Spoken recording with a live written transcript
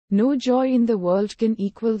No joy in the world can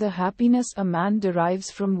equal the happiness a man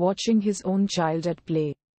derives from watching his own child at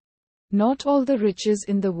play. Not all the riches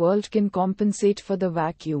in the world can compensate for the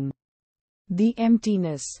vacuum, the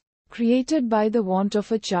emptiness, created by the want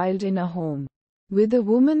of a child in a home. With a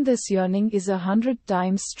woman, this yearning is 100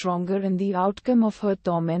 times stronger and the outcome of her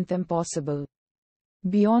torment impossible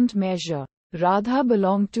beyond measure. Radha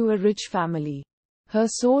belonged to a rich family. Her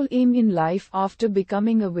sole aim in life after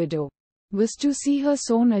becoming a widow was to see her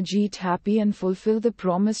son Ajit happy and fulfill the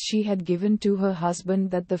promise she had given to her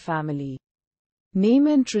husband that the family name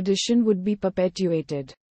and tradition would be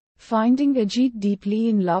perpetuated. Finding Ajit deeply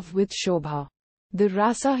in love with Shobha, the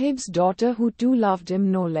Rasahib's daughter who too loved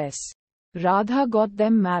him no less, Radha got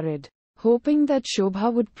them married, hoping that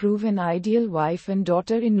Shobha would prove an ideal wife and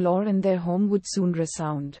daughter-in-law and their home would soon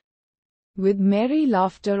resound with merry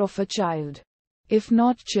laughter of a child, if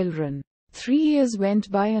not children. 3 years went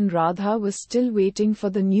by and Radha was still waiting for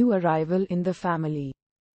the new arrival in the family.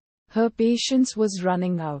 Her patience was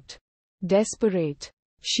running out. Desperate,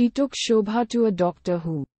 she took Shobha to a doctor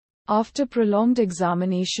who, after prolonged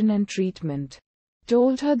examination and treatment,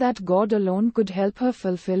 told her that God alone could help her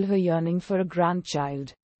fulfill her yearning for a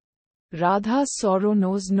grandchild. Radha's sorrow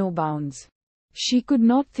knows no bounds. She could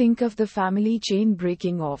not think of the family chain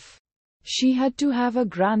breaking off. She had to have a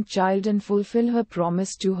grandchild and fulfill her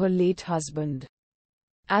promise to her late husband.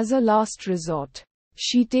 As a last resort,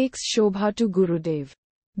 she takes Shobha to Gurudev,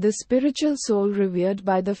 the spiritual soul revered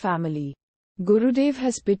by the family. Gurudev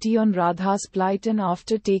has pity on Radha's plight and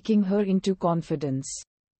after taking her into confidence,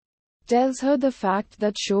 tells her the fact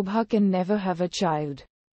that Shobha can never have a child.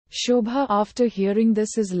 Shobha, after hearing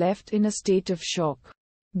this, is left in a state of shock,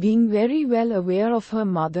 being very well aware of her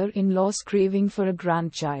mother-in-law's craving for a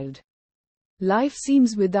grandchild. Life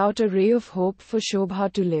seems without a ray of hope for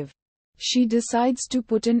Shobha to live. She decides to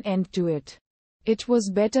put an end to it. It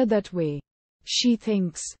was better that way, she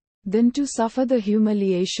thinks, than to suffer the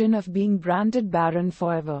humiliation of being branded barren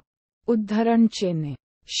forever. Udharan Chenne.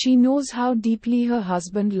 She knows how deeply her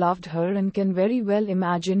husband loved her and can very well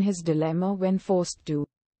imagine his dilemma when forced to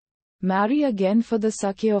marry again for the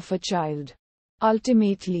sakhya of a child.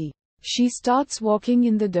 Ultimately, she starts walking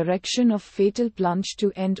in the direction of fatal plunge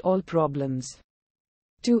to end all problems.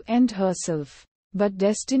 To end herself. But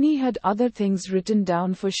destiny had other things written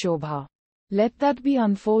down for Shobha. Let that be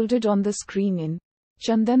unfolded on the screen in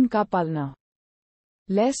Chandan Ka Palna.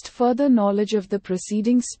 Lest further knowledge of the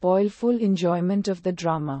proceedings spoil full enjoyment of the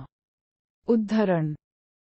drama. Udharan.